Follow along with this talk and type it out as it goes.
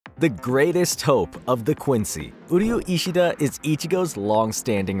the greatest hope of the Quincy. Uryu Ishida is Ichigo's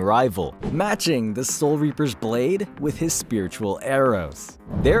long-standing rival, matching the Soul Reaper's blade with his spiritual arrows.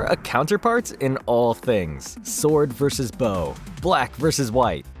 They're a counterpart in all things: sword versus bow, black versus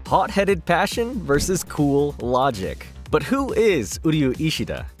white, hot-headed passion versus cool logic. But who is Uryu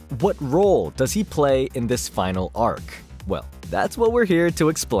Ishida? What role does he play in this final arc? Well, that's what we're here to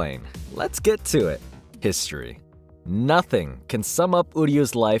explain. Let's get to it. History. Nothing can sum up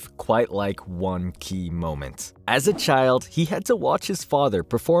Uryu's life quite like one key moment. As a child, he had to watch his father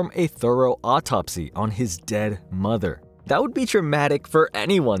perform a thorough autopsy on his dead mother. That would be traumatic for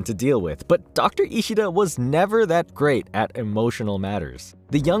anyone to deal with, but Dr. Ishida was never that great at emotional matters.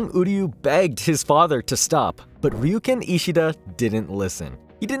 The young Uryu begged his father to stop, but Ryuken Ishida didn't listen.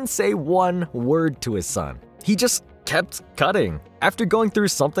 He didn't say one word to his son. He just kept cutting. After going through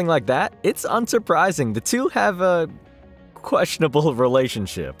something like that, it's unsurprising the two have a questionable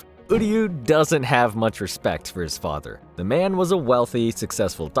relationship. Uryu doesn't have much respect for his father. The man was a wealthy,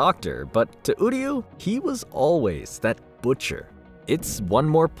 successful doctor, but to Uryu, he was always that butcher. It's one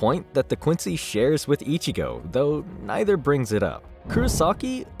more point that the Quincy shares with Ichigo, though neither brings it up.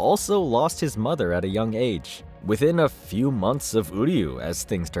 Kurosaki also lost his mother at a young age, within a few months of Uryu, as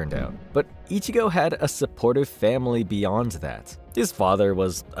things turned out. But Ichigo had a supportive family beyond that. His father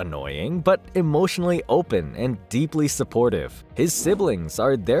was annoying, but emotionally open and deeply supportive. His siblings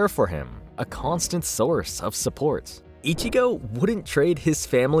are there for him, a constant source of support. Ichigo wouldn't trade his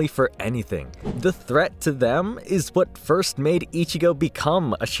family for anything. The threat to them is what first made Ichigo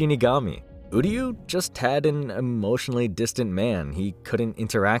become a Shinigami. Uryu just had an emotionally distant man he couldn't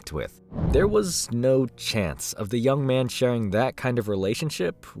interact with. There was no chance of the young man sharing that kind of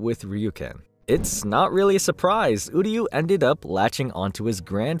relationship with Ryuken. It's not really a surprise Uryu ended up latching onto his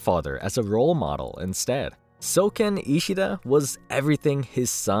grandfather as a role model instead. Soken Ishida was everything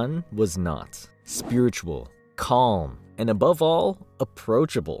his son was not: spiritual, calm, and above all,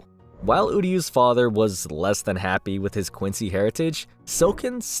 approachable. While Uryu's father was less than happy with his Quincy heritage,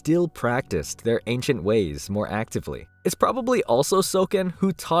 Soken still practiced their ancient ways more actively. It's probably also Soken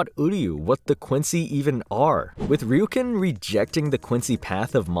who taught Uryu what the Quincy even are. With Ryuken rejecting the Quincy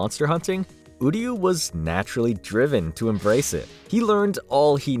path of monster hunting, Uryu was naturally driven to embrace it. He learned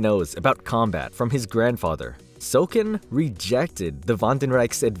all he knows about combat from his grandfather. Soken rejected the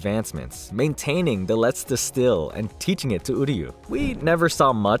Vandenreich's advancements, maintaining the Let's Distill and teaching it to Uryu. We never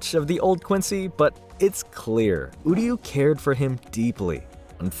saw much of the old Quincy, but it's clear Uryu cared for him deeply.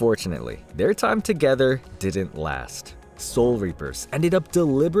 Unfortunately, their time together didn't last. Soul Reapers ended up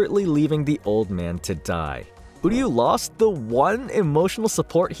deliberately leaving the old man to die. Uryu lost the one emotional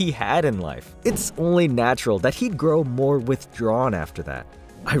support he had in life. It's only natural that he'd grow more withdrawn after that.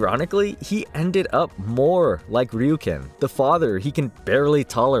 Ironically, he ended up more like Ryuken, the father he can barely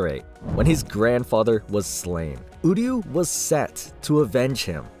tolerate. When his grandfather was slain, Uryu was set to avenge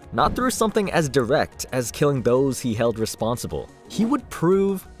him, not through something as direct as killing those he held responsible. He would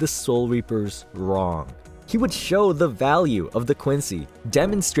prove the Soul Reapers wrong. He would show the value of the Quincy,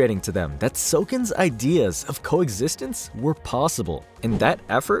 demonstrating to them that Soken's ideas of coexistence were possible. And that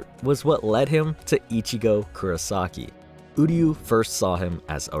effort was what led him to Ichigo Kurosaki. Uryu first saw him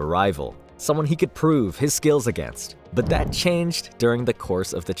as a rival, someone he could prove his skills against. But that changed during the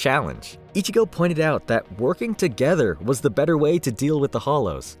course of the challenge. Ichigo pointed out that working together was the better way to deal with the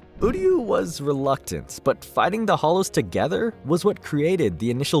Hollows. Uryu was reluctant, but fighting the Hollows together was what created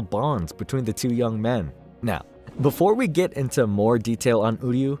the initial bond between the two young men. Now, before we get into more detail on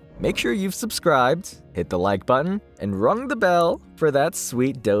Uryu, make sure you've subscribed, hit the like button, and rung the bell for that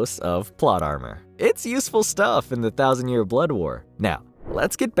sweet dose of plot armor. It's useful stuff in the 1000-Year Blood War. Now,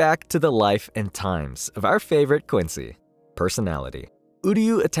 let's get back to the life and times of our favorite Quincy. Personality.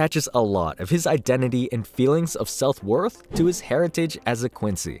 Uryu attaches a lot of his identity and feelings of self-worth to his heritage as a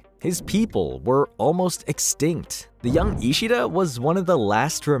Quincy. His people were almost extinct. The young Ishida was one of the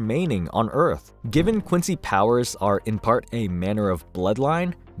last remaining on Earth. Given Quincy powers are in part a manner of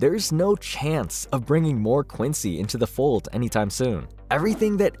bloodline, there's no chance of bringing more Quincy into the fold anytime soon.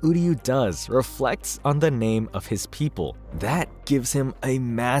 Everything that Uryu does reflects on the name of his people. That gives him a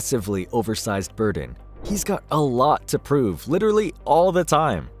massively oversized burden. He's got a lot to prove, literally all the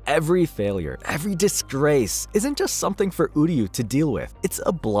time. Every failure, every disgrace isn't just something for Uryu to deal with. It's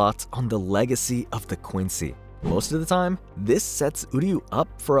a blot on the legacy of the Quincy. Most of the time, this sets Uryu up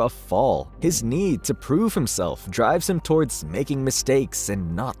for a fall. His need to prove himself drives him towards making mistakes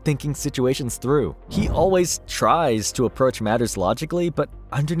and not thinking situations through. He always tries to approach matters logically, but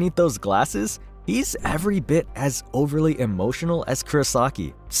underneath those glasses, he's every bit as overly emotional as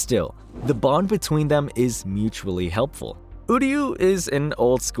Kurosaki. Still, the bond between them is mutually helpful. Uryu is an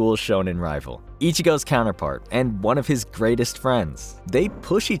old-school shonen rival, Ichigo's counterpart and one of his greatest friends. They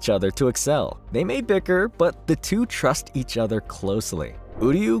push each other to excel. They may bicker, but the two trust each other closely.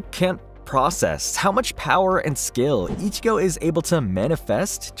 Uryu can't process how much power and skill Ichigo is able to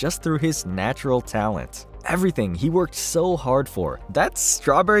manifest just through his natural talent. Everything he worked so hard for, that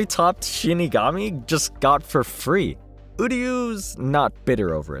strawberry-topped Shinigami just got for free. Uryu's not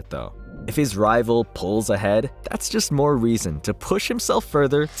bitter over it though. If his rival pulls ahead, that's just more reason to push himself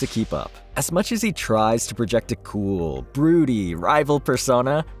further to keep up. As much as he tries to project a cool, broody rival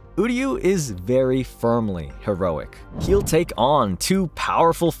persona, Uryu is very firmly heroic. He'll take on two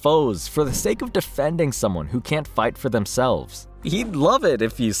powerful foes for the sake of defending someone who can't fight for themselves. He'd love it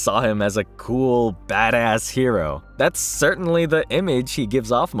if you saw him as a cool, badass hero. That's certainly the image he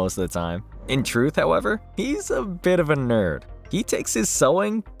gives off most of the time. In truth, however, he's a bit of a nerd. He takes his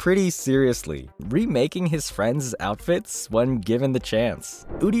sewing pretty seriously, remaking his friends' outfits when given the chance.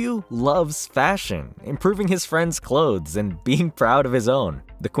 Uryu loves fashion, improving his friends' clothes and being proud of his own.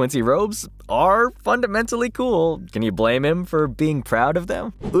 The Quincy robes are fundamentally cool. Can you blame him for being proud of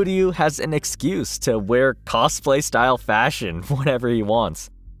them? Uryu has an excuse to wear cosplay-style fashion whenever he wants.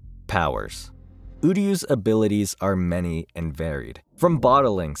 Powers. Uryu's abilities are many and varied. From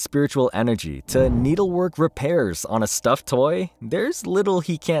bottling spiritual energy to needlework repairs on a stuffed toy, there's little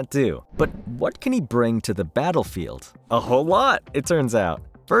he can't do. But what can he bring to the battlefield? A whole lot, it turns out.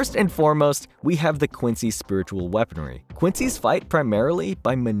 First and foremost, we have the Quincy spiritual weaponry. Quincy's fight primarily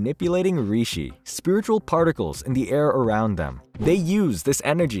by manipulating rishi, spiritual particles in the air around them. They use this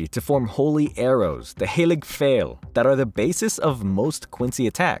energy to form holy arrows, the Heilig Pfeil, that are the basis of most Quincy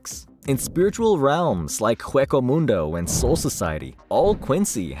attacks. In spiritual realms like Hueco Mundo and Soul Society, all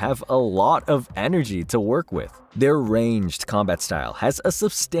Quincy have a lot of energy to work with. Their ranged combat style has a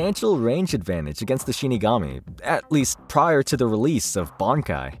substantial range advantage against the Shinigami, at least prior to the release of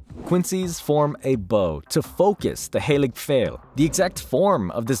Bankai. Quincy's form a bow to focus the Heilig Pfeil. The exact form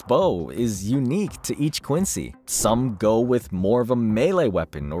of this bow is unique to each Quincy. Some go with more of a melee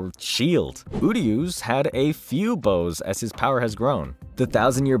weapon or shield. Uryu's had a few bows as his power has grown. The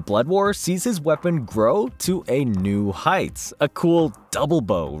 1000-Year Blood War sees his weapon grow to a new height, a cool double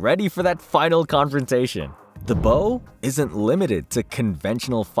bow ready for that final confrontation. The bow isn't limited to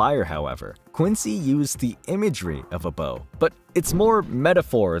conventional fire, however. Quincy used the imagery of a bow, but it's more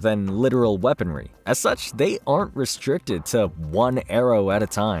metaphor than literal weaponry. As such, they aren't restricted to one arrow at a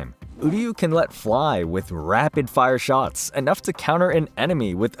time. Uryu can let fly with rapid-fire shots, enough to counter an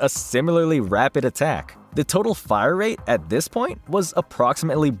enemy with a similarly rapid attack. The total fire rate at this point was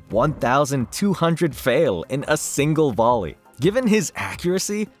approximately 1,200 fail in a single volley. Given his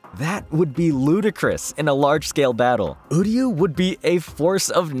accuracy, that would be ludicrous in a large-scale battle. Uryu would be a force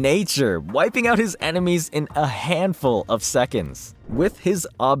of nature, wiping out his enemies in a handful of seconds. With his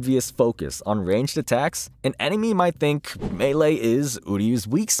obvious focus on ranged attacks, an enemy might think melee is Uryu's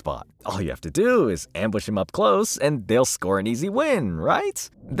weak spot. All you have to do is ambush him up close and they'll score an easy win, right?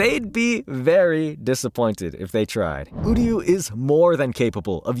 They'd be very disappointed if they tried. Uryu is more than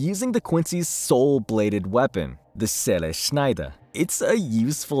capable of using the Quincy's soul-bladed weapon, the Seele-Schneider. It's a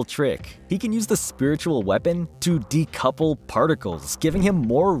useful trick. He can use the spiritual weapon to decouple particles, giving him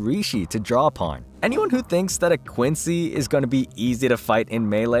more rishi to draw upon. Anyone who thinks that a Quincy is going to be easy to fight in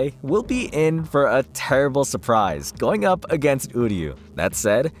melee will be in for a terrible surprise going up against Uryu. That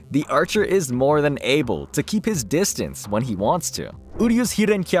said, the archer is more than able to keep his distance when he wants to. Uryu's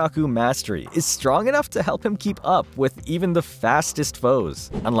Hirenkyaku mastery is strong enough to help him keep up with even the fastest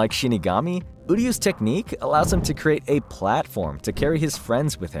foes. Unlike Shinigami, Uryu's technique allows him to create a platform to carry his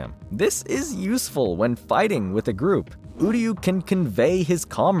friends with him. This is useful when fighting with a group. Uryu can convey his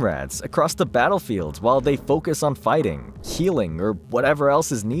comrades across the battlefield while they focus on fighting, healing, or whatever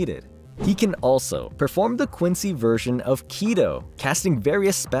else is needed. He can also perform the Quincy version of Kido, casting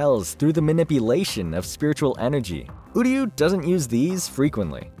various spells through the manipulation of spiritual energy. Uryu doesn't use these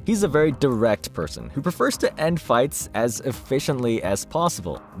frequently. He's a very direct person who prefers to end fights as efficiently as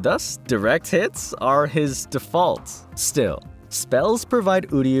possible. Thus, direct hits are his default. Still, spells provide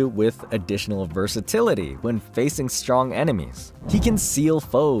Uryu with additional versatility when facing strong enemies. He can seal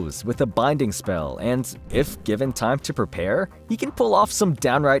foes with a binding spell, and if given time to prepare, he can pull off some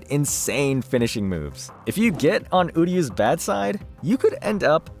downright insane finishing moves. If you get on Uryu's bad side, you could end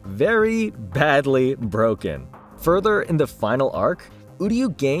up very badly broken. Further in the final arc,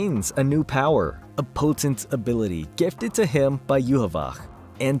 Uryu gains a new power, a potent ability gifted to him by Yuhavach.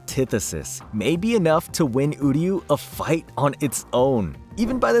 Antithesis may be enough to win Uryu a fight on its own.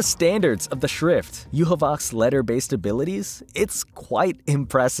 Even by the standards of the Schrift, Yuhavach's letter-based abilities, it's quite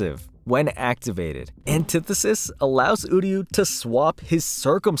impressive. When activated, Antithesis allows Uryu to swap his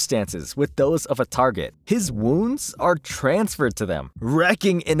circumstances with those of a target. His wounds are transferred to them,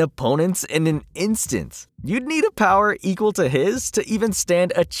 wrecking an opponent in an instant. You'd need a power equal to his to even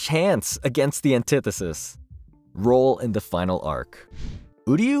stand a chance against the Antithesis. Role in the final arc.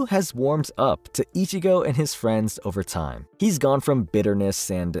 Uryu has warmed up to Ichigo and his friends over time. He's gone from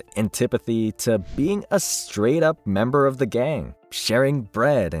bitterness and antipathy to being a straight-up member of the gang, sharing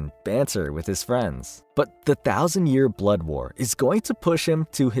bread and banter with his friends. But the 1,000-year blood war is going to push him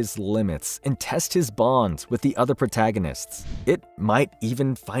to his limits and test his bond with the other protagonists. It might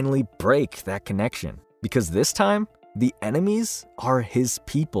even finally break that connection, because this time, the enemies are his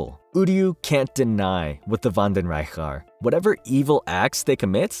people. Uryu can't deny what the Vandenreich are. Whatever evil acts they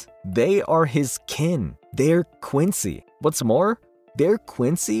commit, they are his kin. They're Quincy. What's more, they're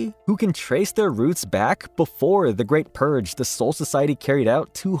Quincy who can trace their roots back before the Great Purge the Soul Society carried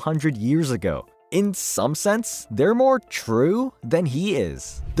out 200 years ago. In some sense, they're more true than he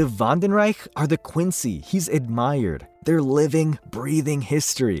is. The Vandenreich are the Quincy he's admired. They're living, breathing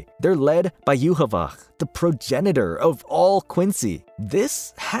history. They're led by Yuhavach, the progenitor of all Quincy.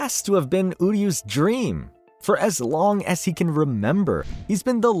 This has to have been Uryu's dream. For as long as he can remember, he's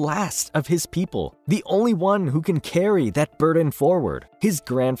been the last of his people, the only one who can carry that burden forward. His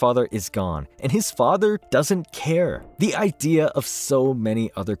grandfather is gone, and his father doesn't care. The idea of so many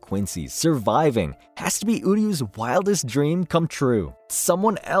other Quincy's surviving has to be Uryu's wildest dream come true.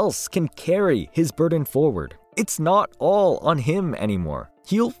 Someone else can carry his burden forward. It's not all on him anymore.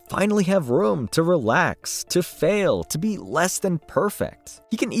 He'll finally have room to relax, to fail, to be less than perfect.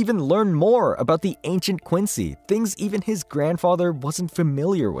 He can even learn more about the ancient Quincy, things even his grandfather wasn't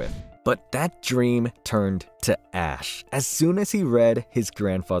familiar with. But that dream turned to ash as soon as he read his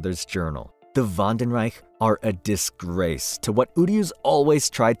grandfather's journal. The Vandenreich are a disgrace to what Uryu's always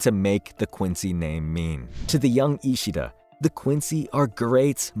tried to make the Quincy name mean. To the young Ishida, the Quincy are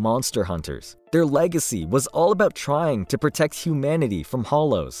great monster hunters. Their legacy was all about trying to protect humanity from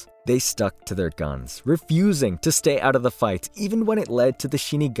hollows. They stuck to their guns, refusing to stay out of the fight even when it led to the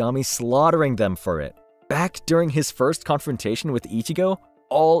Shinigami slaughtering them for it. Back during his first confrontation with Ichigo,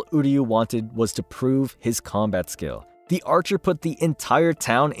 all Uryu wanted was to prove his combat skill. The archer put the entire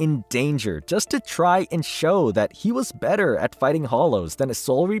town in danger just to try and show that he was better at fighting hollows than a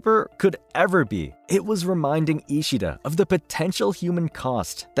Soul Reaper could ever be. It was reminding Ishida of the potential human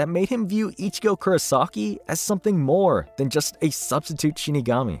cost that made him view Ichigo Kurosaki as something more than just a substitute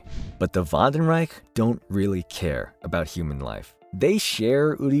Shinigami. But the Vandenreich don't really care about human life. They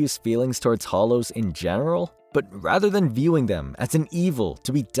share Uryu's feelings towards hollows in general, but rather than viewing them as an evil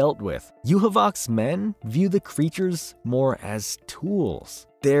to be dealt with, Yuhavach's men view the creatures more as tools.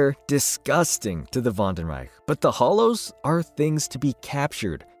 They're disgusting to the Vandenreich, but the hollows are things to be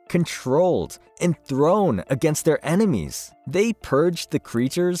captured, controlled, and thrown against their enemies. They purged the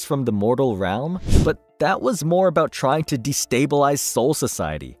creatures from the mortal realm, but that was more about trying to destabilize Soul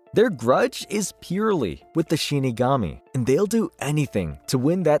Society. Their grudge is purely with the Shinigami, and they'll do anything to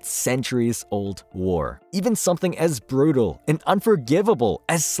win that centuries-old war. Even something as brutal and unforgivable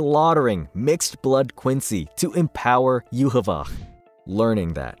as slaughtering mixed-blood Quincy to empower Yuhavach.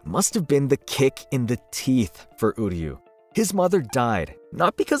 Learning that must have been the kick in the teeth for Uryu. His mother died,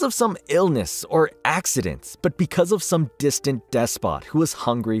 not because of some illness or accident, but because of some distant despot who was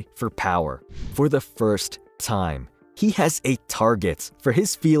hungry for power. For the first time, he has a target for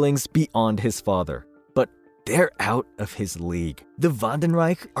his feelings beyond his father. But they're out of his league. The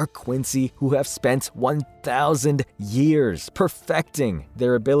Vandenreich are Quincy who have spent 1,000 years perfecting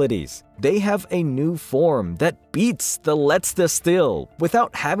their abilities. They have a new form that beats the Let's the Still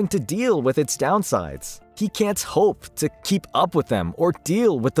without having to deal with its downsides. He can't hope to keep up with them or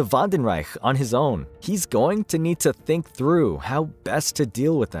deal with the Vandenreich on his own. He's going to need to think through how best to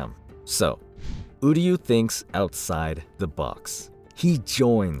deal with them. So, Uryu thinks outside the box. He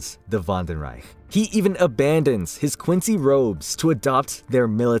joins the Vandenreich. He even abandons his Quincy robes to adopt their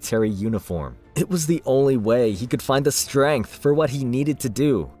military uniform. It was the only way he could find the strength for what he needed to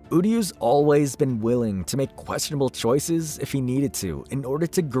do. Uryu's always been willing to make questionable choices if he needed to in order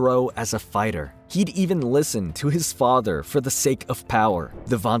to grow as a fighter. He'd even listen to his father for the sake of power.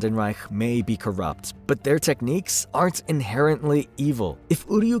 The Vandenreich may be corrupt, but their techniques aren't inherently evil. If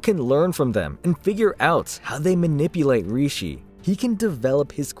Uryu can learn from them and figure out how they manipulate Rishi, he can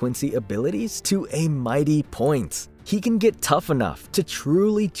develop his Quincy abilities to a mighty point. He can get tough enough to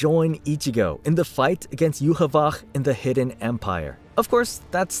truly join Ichigo in the fight against Yuhavach and the Hidden Empire. Of course,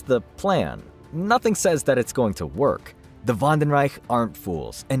 that's the plan. Nothing says that it's going to work. The Vandenreich aren't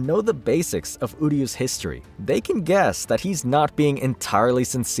fools and know the basics of Uryu's history. They can guess that he's not being entirely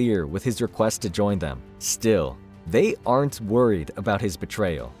sincere with his request to join them. Still, they aren't worried about his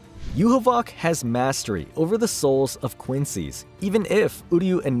betrayal. Yuhavok has mastery over the souls of Quincy's. Even if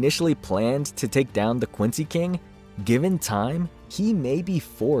Uryu initially planned to take down the Quincy King, given time, he may be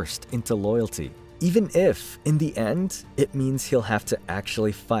forced into loyalty. Even if, in the end, it means he'll have to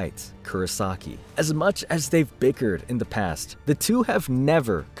actually fight Kurosaki. As much as they've bickered in the past, the two have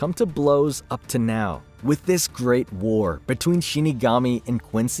never come to blows up to now. With this great war between Shinigami and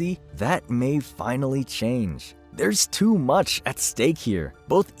Quincy, that may finally change. There's too much at stake here.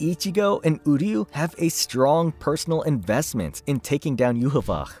 Both Ichigo and Uryu have a strong personal investment in taking down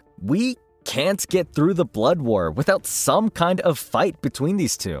Yuhavok. We can't get through the blood war without some kind of fight between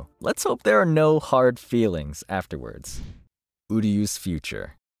these two. Let's hope there are no hard feelings afterwards. Uryu's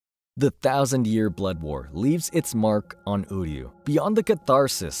future. The 1,000-year blood war leaves its mark on Uryu. Beyond the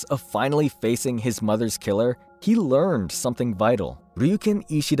catharsis of finally facing his mother's killer, he learned something vital. Ryukin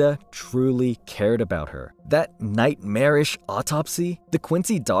Ishida truly cared about her. That nightmarish autopsy? The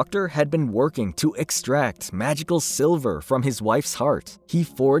Quincy doctor had been working to extract magical silver from his wife's heart. He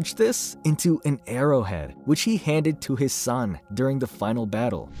forged this into an arrowhead, which he handed to his son during the final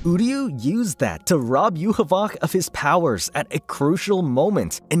battle. Uryu used that to rob Yuhavok of his powers at a crucial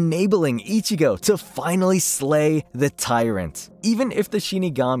moment, enabling Ichigo to finally slay the tyrant. Even if the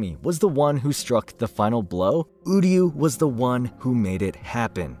Shinigami was the one who struck the final blow, Uryu was the one who made it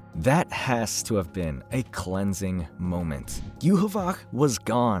happen. That has to have been a cleansing moment. Yuhavok was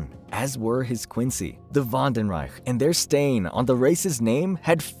gone, as were his Quincy. The Vandenreich and their stain on the race's name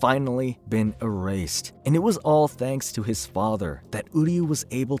had finally been erased. And it was all thanks to his father that Uryu was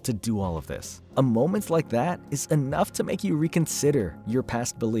able to do all of this. A moment like that is enough to make you reconsider your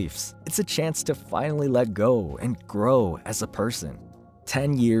past beliefs. It's a chance to finally let go and grow as a person.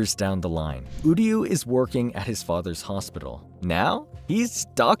 10 years down the line, Uryu is working at his father's hospital. Now, he's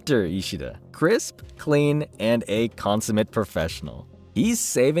Dr. Ishida, crisp, clean, and a consummate professional. He's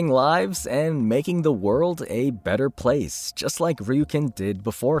saving lives and making the world a better place, just like Ryukin did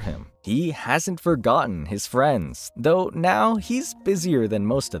before him. He hasn't forgotten his friends, though now he's busier than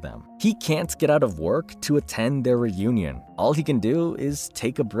most of them. He can't get out of work to attend their reunion. All he can do is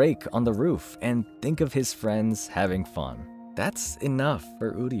take a break on the roof and think of his friends having fun. That's enough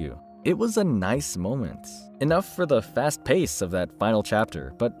for Uryu. It was a nice moment. Enough for the fast pace of that final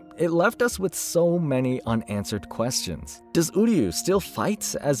chapter, but it left us with so many unanswered questions. Does Uryu still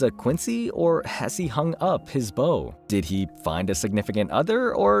fight as a Quincy, or has he hung up his bow? Did he find a significant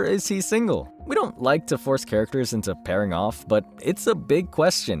other, or is he single? We don't like to force characters into pairing off, but it's a big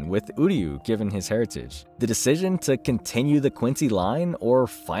question with Uryu given his heritage. The decision to continue the Quincy line or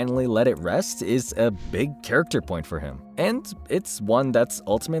finally let it rest is a big character point for him. And it's one that's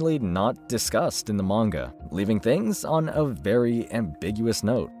ultimately not discussed in the manga, leaving things on a very ambiguous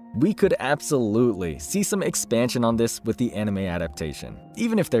note. We could absolutely see some expansion on this with the anime adaptation,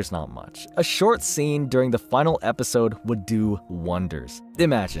 even if there's not much. A short scene during the final episode would do wonders.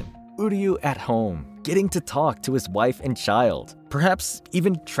 Imagine Uryu at home, getting to talk to his wife and child, perhaps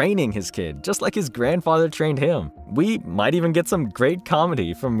even training his kid, just like his grandfather trained him. We might even get some great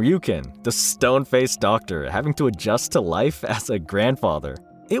comedy from Ryukin, the stone-faced doctor having to adjust to life as a grandfather.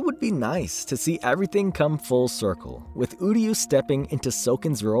 It would be nice to see everything come full circle, with Uryu stepping into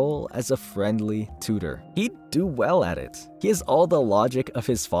Soken's role as a friendly tutor. He'd do well at it. He has all the logic of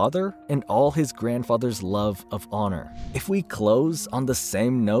his father and all his grandfather's love of honor. If we close on the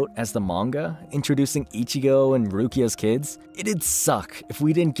same note as the manga, introducing Ichigo and Rukia's kids, it'd suck if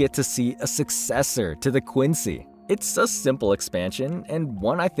we didn't get to see a successor to the Quincy. It's a simple expansion, and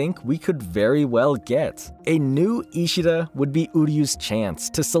one I think we could very well get. A new Ishida would be Uryu's chance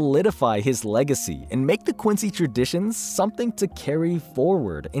to solidify his legacy and make the Quincy traditions something to carry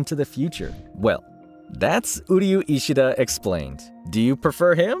forward into the future. Well, that's Uryu Ishida explained. Do you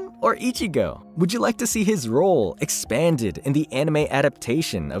prefer him or Ichigo? Would you like to see his role expanded in the anime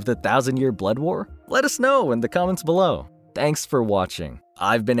adaptation of the 1,000-Year Blood War? Let us know in the comments below. Thanks for watching.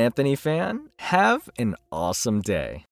 I've been Anthony Fan. Have an awesome day.